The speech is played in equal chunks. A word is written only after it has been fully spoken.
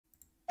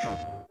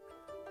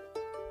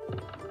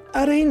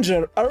A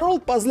ranger, a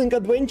role-puzzling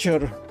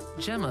adventure.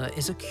 Gemma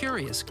is a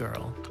curious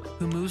girl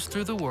who moves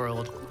through the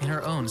world in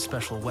her own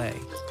special way.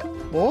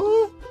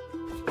 What?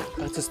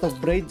 Artist of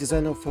braid,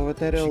 design of She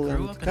material grew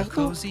and up in a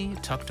cargo? cozy,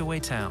 tucked-away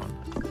town.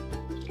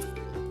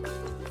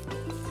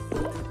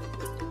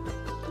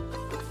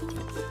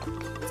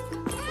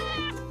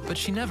 But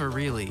she never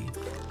really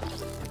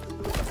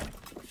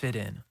fit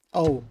in.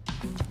 Oh,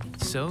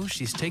 So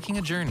she's taking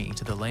a journey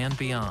to the land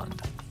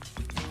beyond.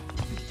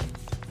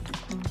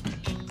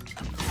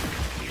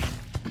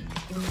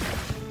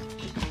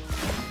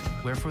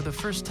 Where for the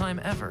first time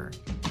ever,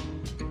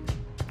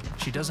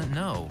 she doesn't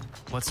know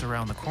what's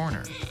around the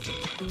corner.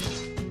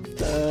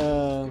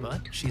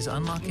 But she's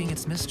unlocking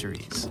its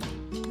mysteries.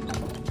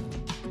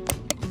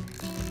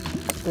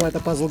 what a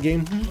puzzle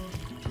game.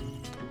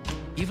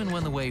 Even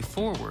when the way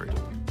forward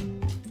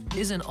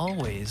isn't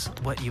always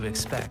what you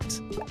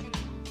expect.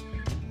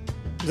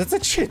 That's a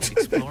cheat.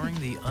 Exploring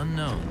the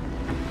unknown.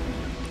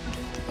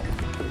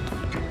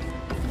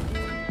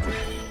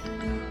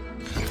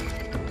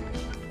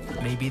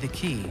 May be the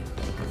key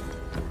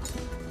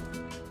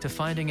to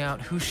finding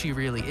out who she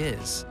really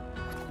is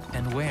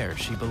and where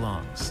she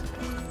belongs.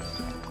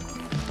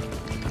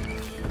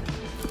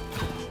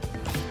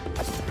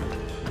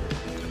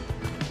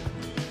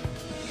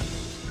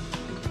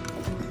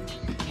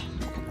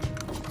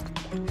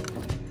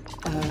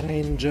 A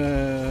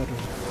ranger.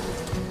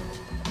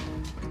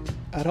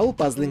 A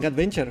role-puzzling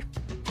adventure.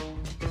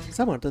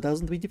 Summer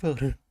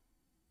 2024.